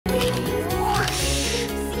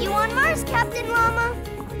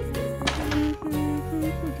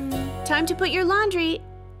time to put your laundry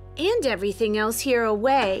and everything else here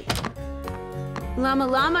away. Llama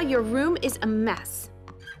Llama, your room is a mess.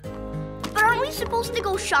 But aren't we supposed to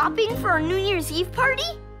go shopping for our New Year's Eve party?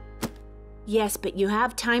 Yes, but you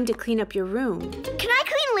have time to clean up your room. Can I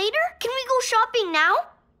clean later? Can we go shopping now?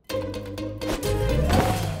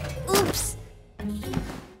 Oops.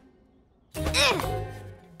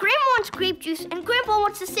 Grandma wants grape juice, and Grandpa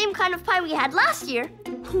wants the same kind of pie we had last year.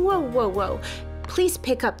 Whoa, whoa, whoa. Please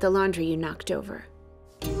pick up the laundry you knocked over.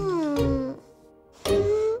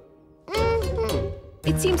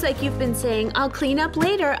 It seems like you've been saying, I'll clean up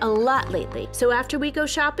later a lot lately. So after we go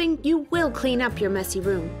shopping, you will clean up your messy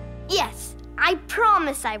room. Yes, I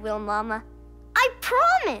promise I will, Mama. I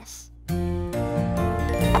promise.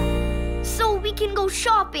 So we can go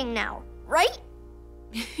shopping now, right?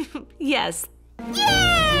 Yes.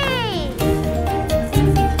 Yay!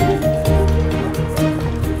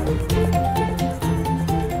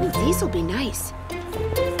 Ooh, these will be nice.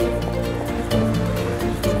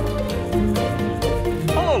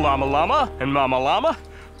 Hello, Llama Llama and Mama Llama.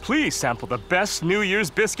 Please sample the best New Year's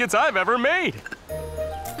biscuits I've ever made.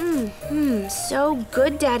 So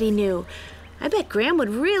good, Daddy Gnu. I bet Gran would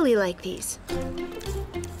really like these.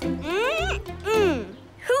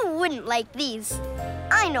 Who wouldn't like these?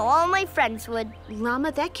 I know all my friends would.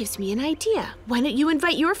 Llama, that gives me an idea. Why don't you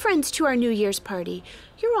invite your friends to our New Year's party?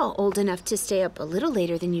 You're all old enough to stay up a little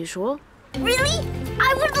later than usual. Really?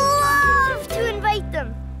 I would love to invite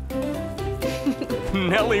them.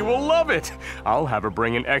 Nelly will love it. I'll have her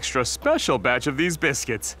bring an extra special batch of these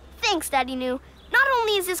biscuits. Thanks, Daddy Gnu. Not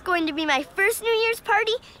only is this going to be my first New Year's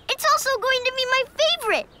party, it's also going to be my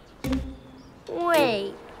favorite.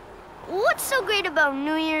 Wait, what's so great about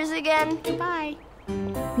New Year's again? Goodbye.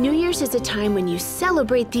 New Year's is a time when you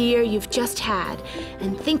celebrate the year you've just had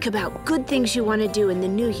and think about good things you want to do in the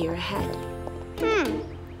new year ahead.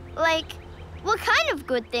 Like, what kind of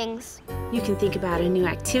good things? You can think about a new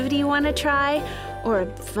activity you want to try, or a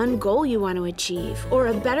fun goal you want to achieve, or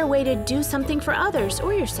a better way to do something for others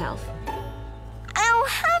or yourself. I'll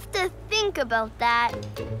have to think about that.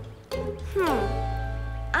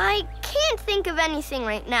 I can't think of anything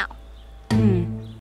right now.